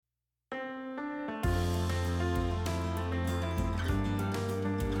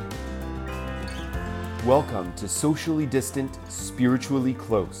Welcome to Socially Distant, Spiritually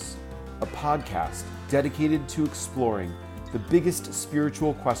Close, a podcast dedicated to exploring the biggest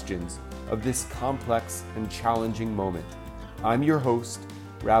spiritual questions of this complex and challenging moment. I'm your host,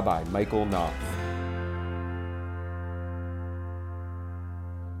 Rabbi Michael Knopf.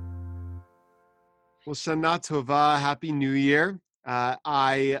 Well, Shana Tova, Happy New Year.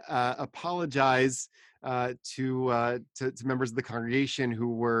 I apologize to members of the congregation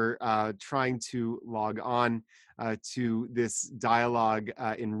who were trying to log on to this dialogue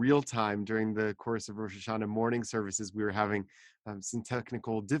in real time during the course of Rosh Hashanah morning services. We were having some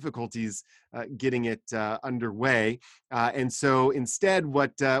technical difficulties getting it underway, and so instead,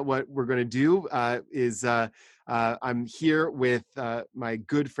 what we're going to do is I'm here with my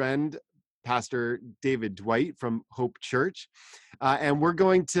good friend, Pastor David Dwight from Hope Church. And we're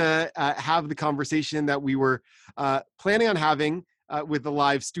going to have the conversation that we were planning on having with a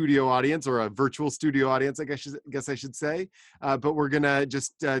live studio audience, or a virtual studio audience, I guess I should say. But we're going to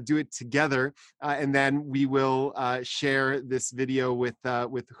just do it together. And then we will share this video with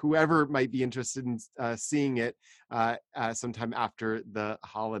whoever might be interested in seeing it sometime after the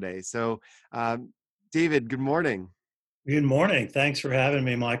holiday. So, David, good morning. Good morning. Thanks for having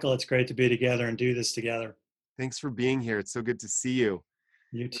me, Michael. It's great to be together and do this together. Thanks for being here. It's so good to see you.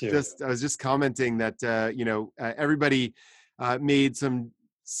 You too. I was just commenting that everybody made some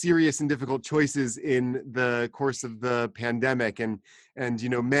serious and difficult choices in the course of the pandemic, and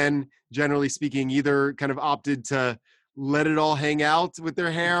men, generally speaking, either kind of opted to let it all hang out with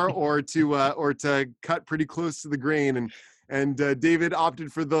their hair, or to cut pretty close to the grain. And David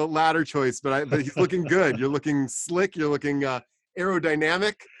opted for the latter choice, but he's looking good. You're looking slick. You're looking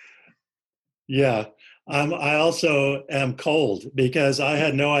aerodynamic. Yeah. I also am cold because I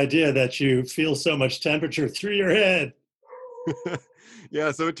had no idea that you feel so much temperature through your head.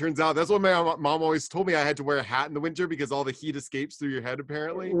 Yeah, so it turns out that's what my mom always told me. I had to wear a hat in the winter because all the heat escapes through your head,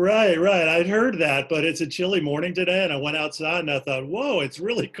 apparently. Right. I'd heard that, but it's a chilly morning today, and I went outside and I thought, whoa, it's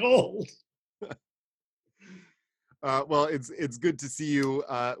really cold. Well, it's good to see you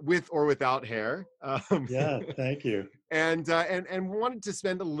with or without hair. Yeah, thank you. And wanted to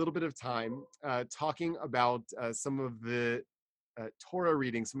spend a little bit of time talking about some of the Torah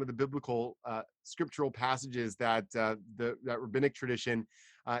reading, some of the biblical scriptural passages that that rabbinic tradition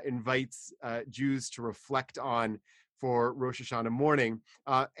invites Jews to reflect on for Rosh Hashanah morning.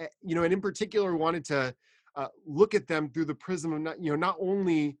 And in particular, wanted to look at them through the prism of not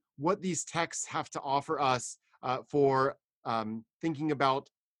only what these texts have to offer us for thinking about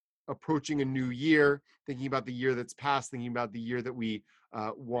approaching a new year, thinking about the year that's passed, thinking about the year that we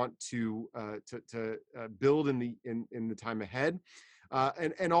want to build in the time ahead,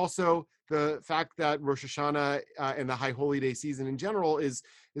 and also the fact that Rosh Hashanah and the High Holy Day season in general is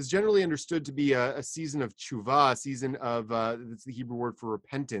generally understood to be a season of tshuva, a season of that's the Hebrew word for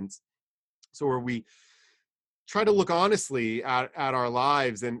repentance. So where we try to look honestly at our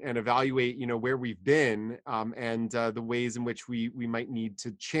lives and evaluate, where we've been, and the ways in which we might need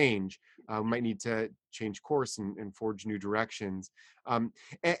to change, might need to change course and forge new directions.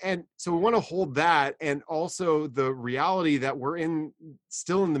 And so we want to hold that, and also the reality that we're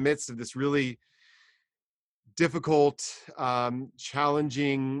still in the midst of this really difficult,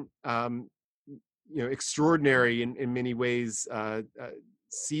 challenging, extraordinary in many ways,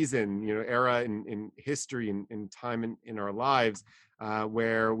 season, era in history and in time in our lives,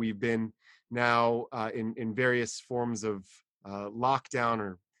 where we've been now in various forms of lockdown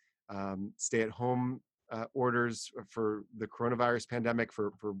or stay-at-home orders for the coronavirus pandemic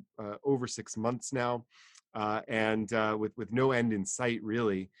for over 6 months now, and with no end in sight,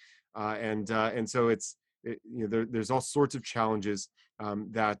 really, and so there's all sorts of challenges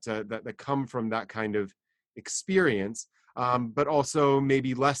that come from that kind of experience. But also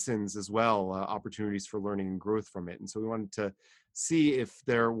maybe lessons as well, opportunities for learning and growth from it. And so we wanted to see if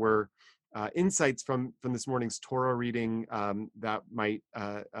there were insights from this morning's Torah reading that might,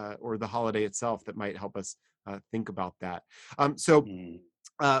 or the holiday itself, that might help us think about that.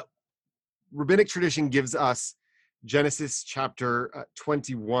 Rabbinic tradition gives us Genesis chapter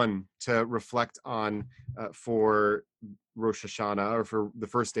 21 to reflect on for Rosh Hashanah, or for the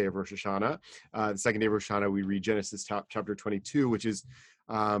first day of Rosh Hashanah. The second day of Rosh Hashanah, we read Genesis chapter 22, which is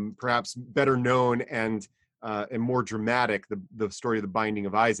perhaps better known and more dramatic, the story of the binding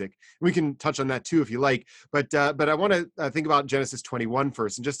of Isaac. We can touch on that too if you like, but I want to think about Genesis 21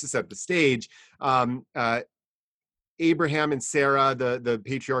 first, and just to set the stage. Abraham and Sarah, the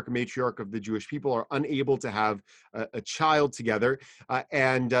patriarch and matriarch of the Jewish people, are unable to have a child together,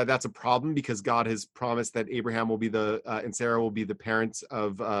 and that's a problem because God has promised that Abraham will be and Sarah will be the parents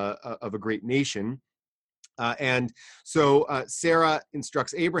of a great nation. And so Sarah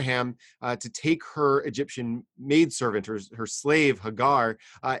instructs Abraham to take her Egyptian maidservant, her slave Hagar,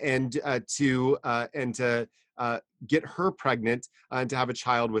 and to get her pregnant and to have a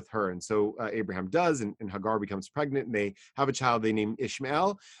child with her. And so Abraham does, and Hagar becomes pregnant, and they have a child they name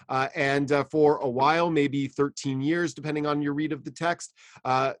Ishmael. And for a while, maybe 13 years, depending on your read of the text,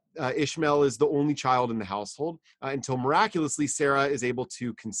 Ishmael is the only child in the household until miraculously Sarah is able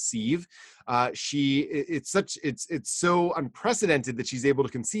to conceive. It's so unprecedented that she's able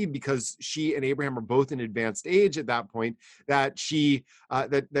to conceive because she and Abraham are both in advanced age at that point, that she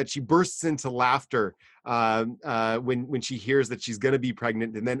bursts into laughter when she hears that she's going to be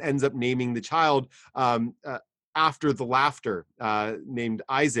pregnant, and then ends up naming the child after the laughter, named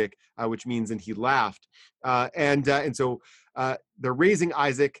Isaac, which means "and he laughed." And so they're raising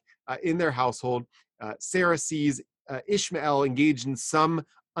Isaac in their household. Sarah sees Ishmael engaged in some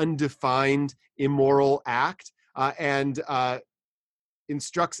undefined immoral act, and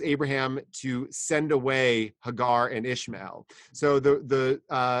instructs Abraham to send away Hagar and Ishmael. So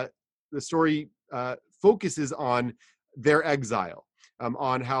the story focuses on their exile,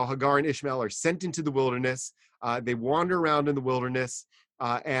 on how Hagar and Ishmael are sent into the wilderness. They wander around in the wilderness,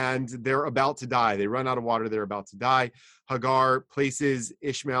 and they're about to die. They run out of water. They're about to die. Hagar places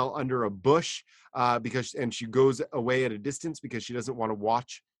Ishmael under a bush and she goes away at a distance because she doesn't want to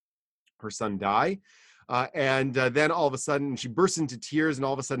watch her son die. And then all of a sudden she bursts into tears, and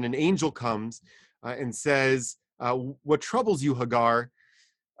all of a sudden an angel comes and says, "What troubles you, Hagar?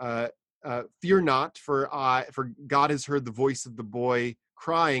 Fear not, for God has heard the voice of the boy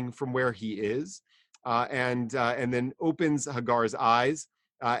crying from where he is." And then opens Hagar's eyes,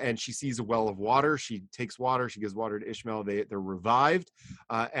 and she sees a well of water. She takes water. She gives water to Ishmael. They're revived,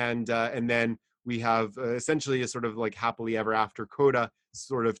 and then we have essentially a sort of like happily ever after coda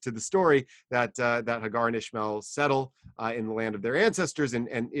sort of to the story, that Hagar and Ishmael settle in the land of their ancestors,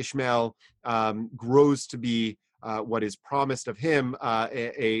 and Ishmael grows to be what is promised of him,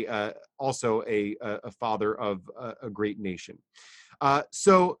 also a father of a great nation.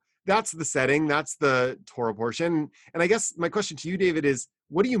 So that's the setting, that's the Torah portion. And I guess my question to you, David, is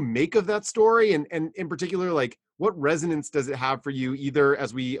what do you make of that story? And in particular, like, what resonance does it have for you, either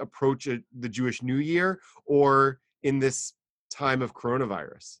as we approach the Jewish New Year or in this time of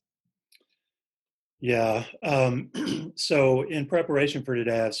coronavirus? Yeah. So in preparation for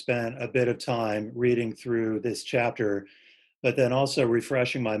today, I've spent a bit of time reading through this chapter, but then also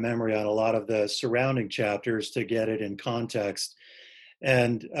refreshing my memory on a lot of the surrounding chapters to get it in context.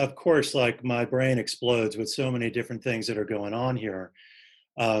 And of course, like, my brain explodes with so many different things that are going on here.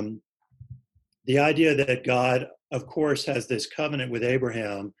 Um, the idea that God, of course, has this covenant with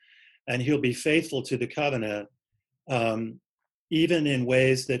Abraham, and he'll be faithful to the covenant, um, even in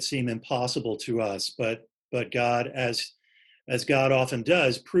ways that seem impossible to us. But God, as God often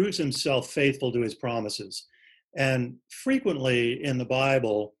does, proves himself faithful to his promises. And frequently in the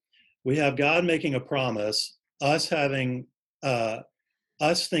Bible, we have God making a promise, us having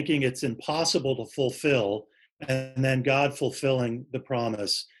us thinking it's impossible to fulfill, and then God fulfilling the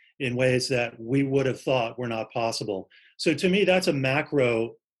promise in ways that we would have thought were not possible. So to me, that's a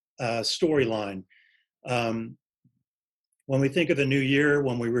macro storyline. Um, when we think of a new year,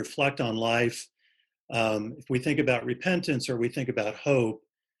 when we reflect on life, if we think about repentance or we think about hope,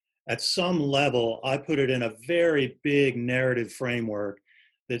 at some level, I put it in a very big narrative framework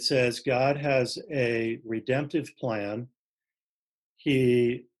that says God has a redemptive plan.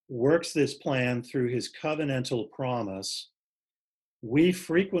 He works this plan through his covenantal promise. We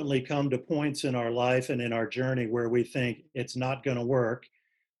frequently come to points in our life and in our journey where we think it's not going to work.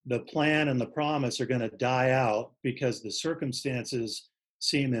 The plan and the promise are going to die out because the circumstances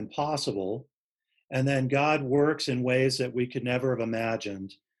seem impossible. And then God works in ways that we could never have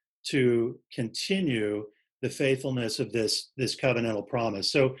imagined to continue the faithfulness of this covenantal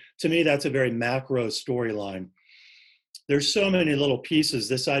promise. So to me, that's a very macro storyline. There's so many little pieces.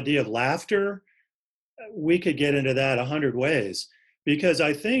 This idea of laughter, we could get into that 100 ways, because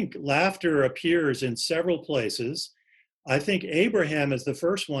I think laughter appears in several places. I think Abraham is the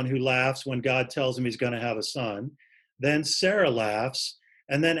first one who laughs when God tells him he's going to have a son. Then Sarah laughs.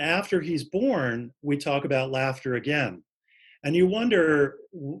 And then after he's born, we talk about laughter again. And you wonder,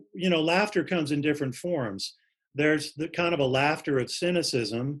 laughter comes in different forms. There's the kind of a laughter of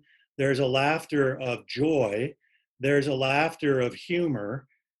cynicism. There's a laughter of joy. There's a laughter of humor.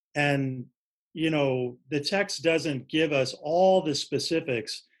 And, the text doesn't give us all the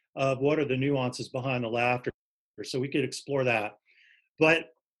specifics of what are the nuances behind the laughter. So we could explore that.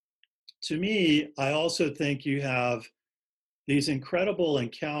 But to me, I also think you have these incredible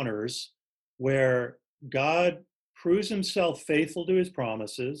encounters where God proves himself faithful to his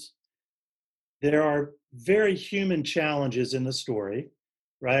promises. There are very human challenges in the story,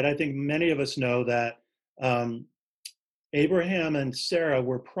 right? I think many of us know that um, Abraham and Sarah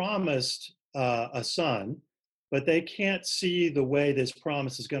were promised a son, but they can't see the way this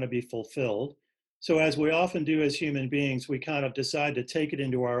promise is going to be fulfilled. So, as we often do as human beings, we kind of decide to take it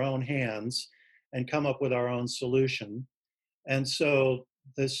into our own hands and come up with our own solution. And so,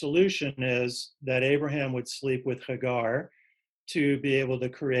 the solution is that Abraham would sleep with Hagar to be able to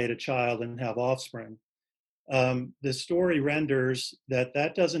create a child and have offspring. The story renders that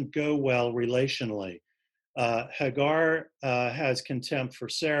that doesn't go well relationally. Hagar has contempt for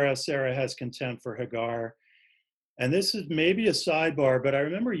Sarah. Sarah has contempt for Hagar. And this is maybe a sidebar, but I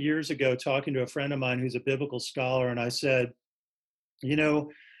remember years ago talking to a friend of mine who's a biblical scholar, and I said, you know,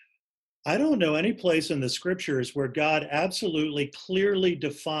 I don't know any place in the scriptures where God absolutely clearly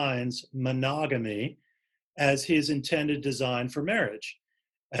defines monogamy as his intended design for marriage.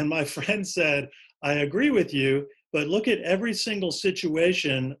 And my friend said, I agree with you, but look at every single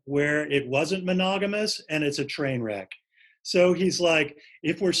situation where it wasn't monogamous and it's a train wreck. So he's like,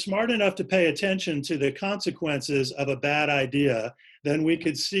 if we're smart enough to pay attention to the consequences of a bad idea, then we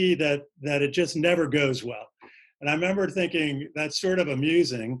could see that it just never goes well. And I remember thinking that's sort of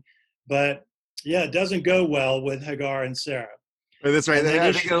amusing, but yeah, it doesn't go well with Hagar and Sarah. That's right. And then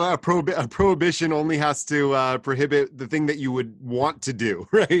I think a prohibition only has to prohibit the thing that you would want to do,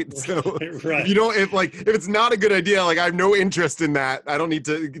 right? So right. if you don't, if it's not a good idea, like I have no interest in that, I don't need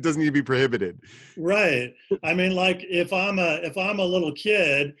to. It doesn't need to be prohibited. Right. I mean, like if I'm a little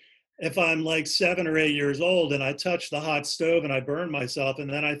kid, if I'm like 7 or 8 years old and I touch the hot stove and I burn myself, and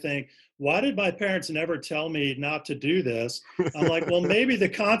then I think, why did my parents never tell me not to do this? I'm like, well, maybe the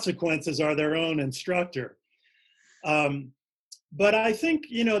consequences are their own instructor. But I think,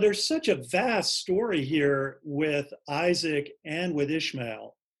 there's such a vast story here with Isaac and with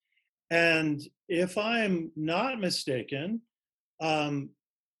Ishmael. And if I'm not mistaken, um,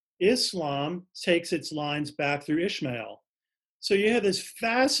 Islam takes its lines back through Ishmael. So you have this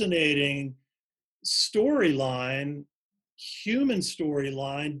fascinating storyline, human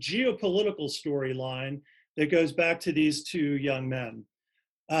storyline, geopolitical storyline that goes back to these two young men.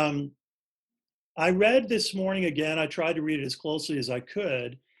 Um, I read this morning again. I tried to read it as closely as I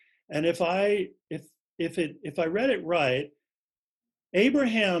could, and if I read it right,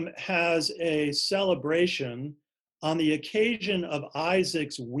 Abraham has a celebration on the occasion of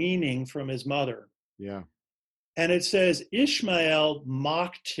Isaac's weaning from his mother. Yeah. And it says Ishmael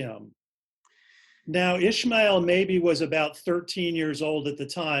mocked him. Now, Ishmael maybe was about 13 years old at the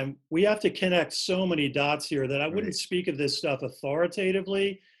time. We have to connect so many dots here that I wouldn't speak of this stuff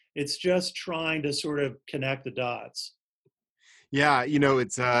authoritatively. It's just trying to sort of connect the dots. Yeah,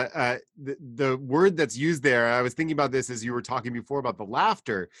 it's the word that's used there. I was thinking about this as you were talking before about the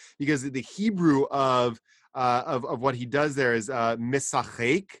laughter, because the Hebrew of what he does there is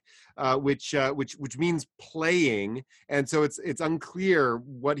misachek, which means playing, and so it's unclear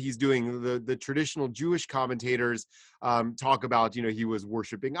what he's doing. The traditional Jewish commentators talk about, he was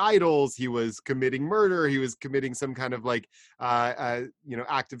worshiping idols, he was committing murder, he was committing some kind of like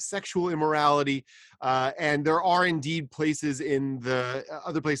act of sexual immorality, and there are indeed places in the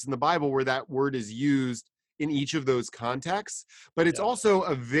other places in the Bible where that word is used in each of those contexts, but it's also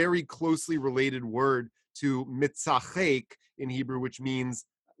a very closely related word to mitzachek in Hebrew, which means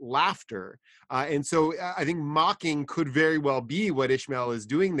laughter. And so I think mocking could very well be what Ishmael is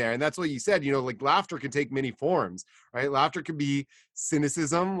doing there. And that's what you said, like laughter can take many forms, right? Laughter can be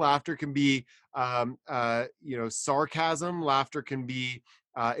cynicism, laughter can be, sarcasm, laughter can be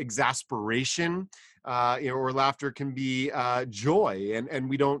exasperation, or laughter can be joy. And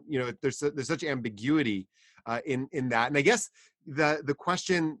we don't, there's such ambiguity in that. And I guess the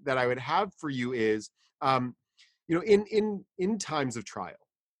question that I would have for you is, in times of trial,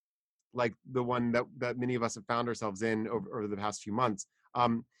 like the one that many of us have found ourselves in over the past few months,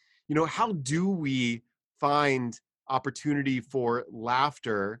 how do we find opportunity for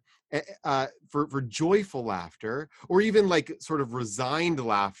laughter, for joyful laughter, or even like sort of resigned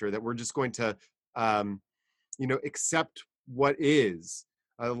laughter that we're just going to, accept what is,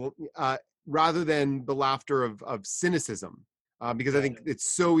 rather than the laughter of cynicism, because I think it's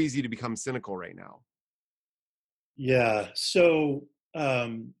so easy to become cynical right now. Yeah. So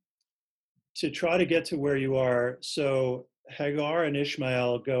to try to get to where you are, so Hagar and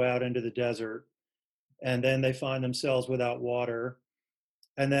Ishmael go out into the desert, and then they find themselves without water,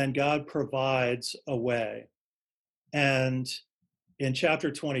 and then God provides a way. And in chapter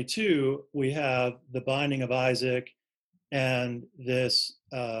 22, we have the binding of Isaac and this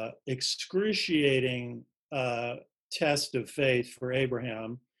excruciating test of faith for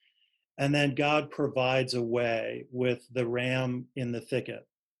Abraham. And then God provides a way with the ram in the thicket.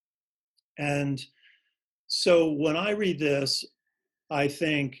 And so when I read this, I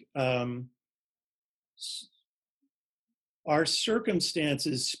think our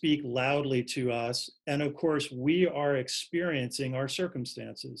circumstances speak loudly to us. And of course, we are experiencing our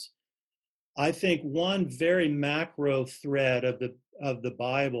circumstances. I think one very macro thread of the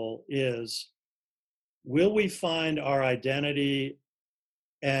Bible is, will we find our identity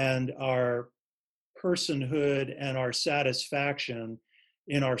and our personhood and our satisfaction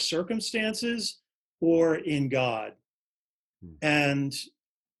in our circumstances or in God? And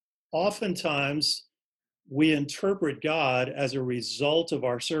oftentimes we interpret God as a result of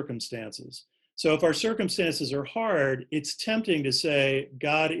our circumstances. So if our circumstances are hard, it's tempting to say,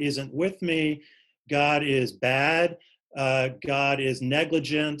 God isn't with me, God is bad, God is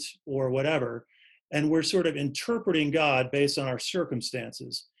negligent, or whatever. And we're sort of interpreting God based on our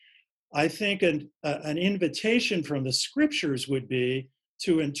circumstances. I think an invitation from the scriptures would be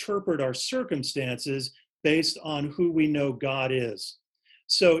to interpret our circumstances based on who we know God is.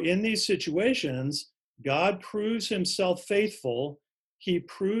 So in these situations, God proves himself faithful. He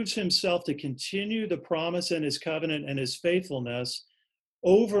proves himself to continue the promise and his covenant and his faithfulness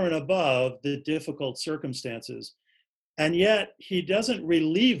over and above the difficult circumstances. And yet he doesn't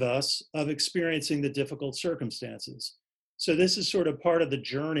relieve us of experiencing the difficult circumstances. So this is sort of part of the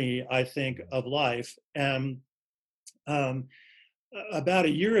journey, I think, of life. And about a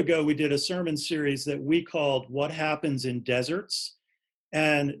year ago, we did a sermon series that we called What Happens in Deserts.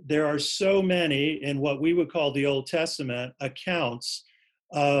 And there are so many in what we would call the Old Testament accounts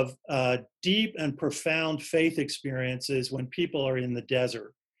of deep and profound faith experiences when people are in the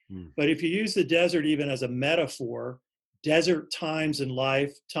desert. But if you use the desert even as a metaphor, desert times in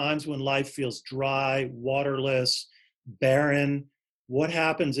life, times when life feels dry, waterless, barren, what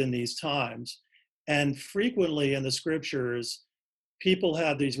happens in these times? And frequently in the scriptures, people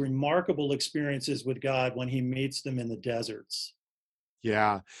have these remarkable experiences with God when he meets them in the deserts.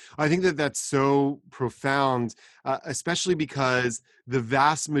 Yeah, I think that that's so profound, especially because the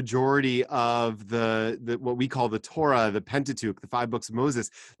vast majority of the what we call the Torah, the Pentateuch, the 5 books of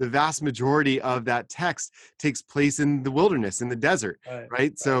Moses, the vast majority of that text takes place in the wilderness, in the desert,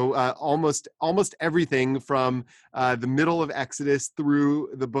 right? So almost everything from the middle of Exodus through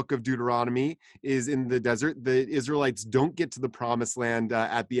the book of Deuteronomy is in the desert. The Israelites don't get to the promised land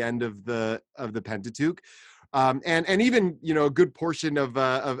at the end of the Pentateuch. And even, you know, a good portion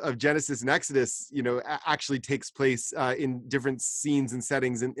of Genesis and Exodus, you know, actually takes place in different scenes and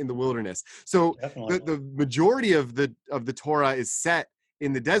settings in the wilderness. So the majority of the Torah is set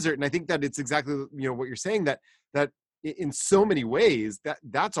in the desert, and I think that it's exactly, you know, what you're saying, that in so many ways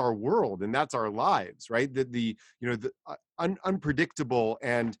that's our world and that's our lives, right? The you know, the unpredictable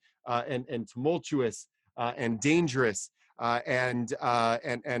and tumultuous and dangerous. And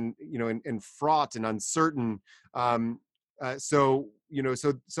you know, and fraught and uncertain. So you know,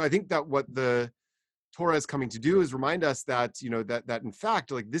 so I think that what the Torah is coming to do is remind us that, you know, that in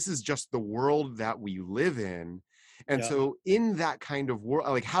fact, like, this is just the world that we live in. And so in that kind of world,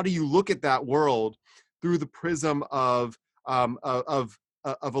 like, how do you look at that world through the prism of a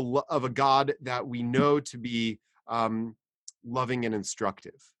God that we know to be loving and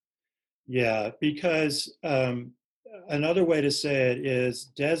instructive? Yeah, because another way to say it is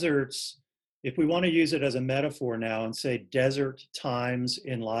deserts, if we want to use it as a metaphor now and say desert times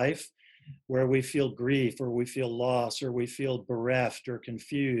in life where we feel grief or we feel loss or we feel bereft or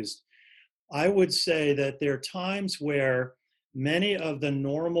confused, I would say that there are times where many of the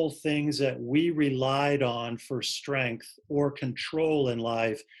normal things that we relied on for strength or control in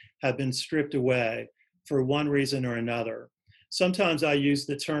life have been stripped away for one reason or another. Sometimes I use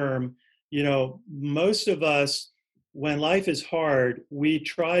the term, you know, most of us, when life is hard, we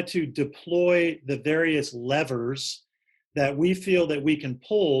try to deploy the various levers that we feel that we can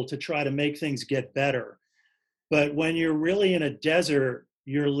pull to try to make things get better. But when you're really in a desert,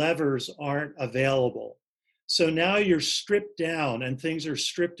 your levers aren't available. So now you're stripped down and things are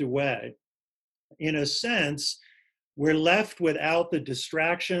stripped away. In a sense, we're left without the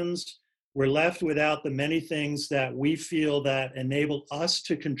distractions. We're left without the many things that we feel that enable us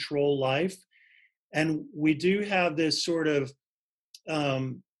to control life. And we do have this sort of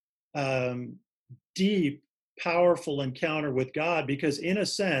deep, powerful encounter with God, because in a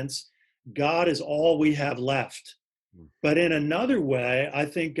sense, God is all we have left. But in another way, I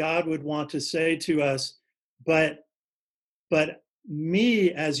think God would want to say to us, but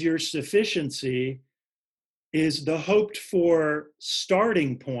me as your sufficiency is the hoped for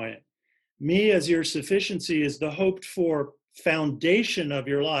starting point. Me as your sufficiency is the hoped for foundation of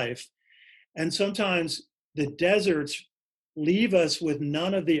your life. And sometimes the deserts leave us with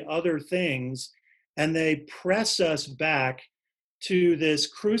none of the other things, and they press us back to this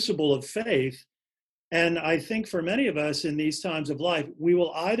crucible of faith. And I think for many of us in these times of life, we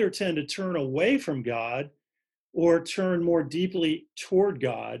will either tend to turn away from God or turn more deeply toward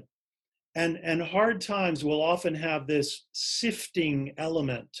God. And hard times will often have this sifting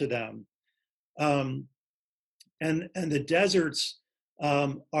element to them. And the deserts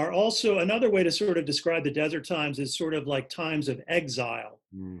are also another way to sort of describe the desert times is sort of like times of exile.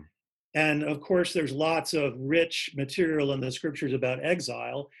 Mm. And of course, there's lots of rich material in the scriptures about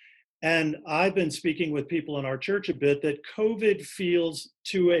exile. And I've been speaking with people in our church a bit that COVID feels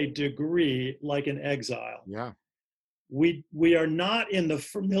to a degree like an exile. Yeah. We are not in the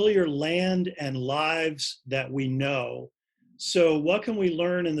familiar land and lives that we know. So what can we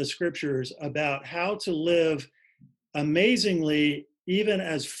learn in the scriptures about how to live amazingly, even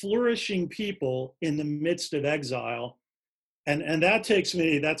as flourishing people in the midst of exile? And that takes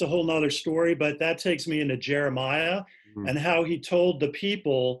me, that's a whole nother story, but that takes me into Jeremiah and how he told the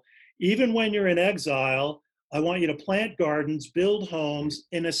people, even when you're in exile, I want you to plant gardens, build homes,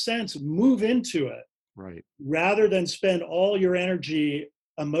 in a sense, move into it. Right. Rather than spend all your energy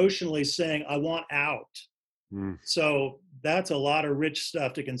emotionally saying, I want out. Mm. So that's a lot of rich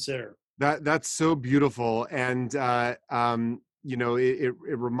stuff to consider. That's so beautiful. And, you know, it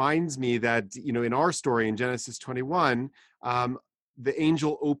reminds me that, you know, in our story in Genesis 21, the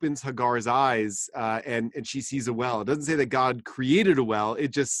angel opens Hagar's eyes and she sees a well. It doesn't say that God created a well.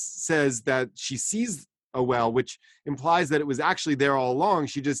 It just says that she sees a well, which implies that it was actually there all along.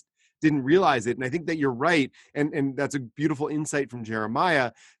 She just didn't realize it. And I think that you're right. And that's a beautiful insight from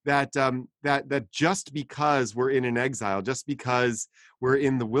Jeremiah that, that just because we're in an exile, just because we're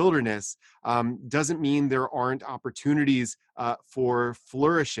in the wilderness, doesn't mean there aren't opportunities for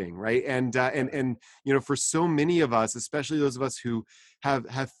flourishing, right? And you know, for so many of us, especially those of us who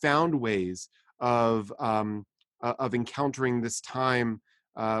have found ways of encountering this time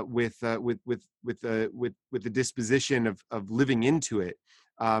with the disposition of living into it,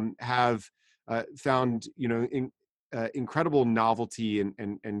 have found, you know, incredible novelty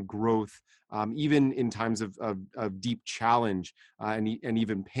and growth, even in times of deep challenge and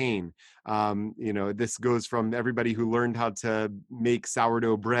even pain. You know, this goes from everybody who learned how to make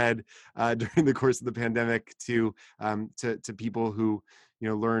sourdough bread during the course of the pandemic to people who, you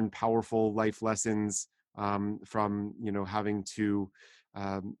know, learn powerful life lessons from, you know, having to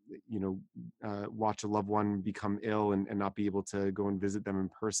you know, watch a loved one become ill and not be able to go and visit them in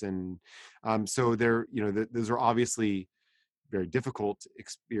person. So there, you know, those are obviously very difficult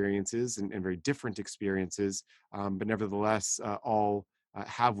experiences and very different experiences, but nevertheless, all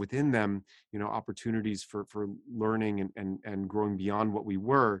have within them, you know, opportunities for learning and growing beyond what we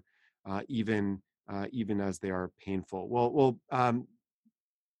were, even as they are painful. Well,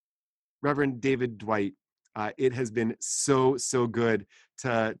 Reverend David Dwight, it has been so good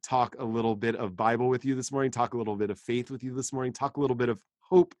to talk a little bit of Bible with you this morning, talk a little bit of faith with you this morning, talk a little bit of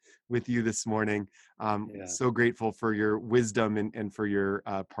hope with you this morning. So grateful for your wisdom and for your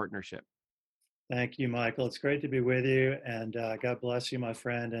partnership. Thank you, Michael. It's great to be with you, and God bless you, my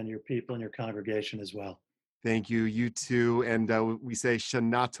friend, and your people and your congregation as well. Thank you. You too. And we say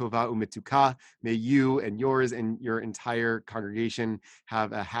Shana Tova Umituka. May you and yours and your entire congregation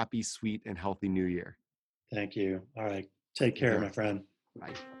have a happy, sweet, and healthy new year. Thank you. All right. Take care, my friend.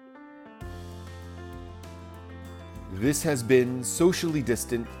 Bye. This has been Socially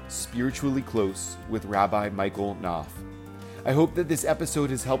Distant, Spiritually Close with Rabbi Michael Knopf. I hope that this episode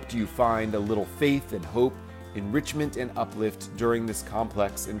has helped you find a little faith and hope, enrichment and uplift during this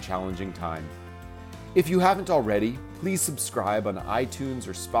complex and challenging time. If you haven't already, please subscribe on iTunes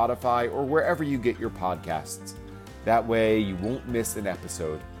or Spotify or wherever you get your podcasts. That way you won't miss an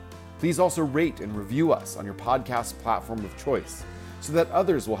episode. Please also rate and review us on your podcast platform of choice so that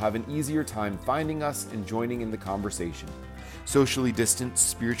others will have an easier time finding us and joining in the conversation. Socially Distant,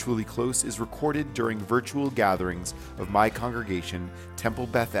 Spiritually Close is recorded during virtual gatherings of my congregation, Temple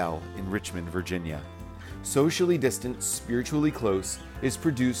Bethel in Richmond, Virginia. Socially Distant, Spiritually Close is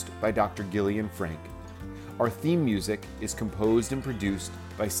produced by Dr. Gillian Frank. Our theme music is composed and produced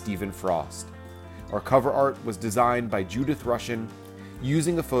by Stephen Frost. Our cover art was designed by Judith Rushin,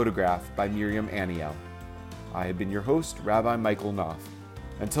 using a photograph by Miriam Aniel. I have been your host, Rabbi Michael Knopf.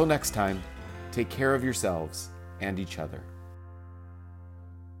 Until next time, take care of yourselves and each other.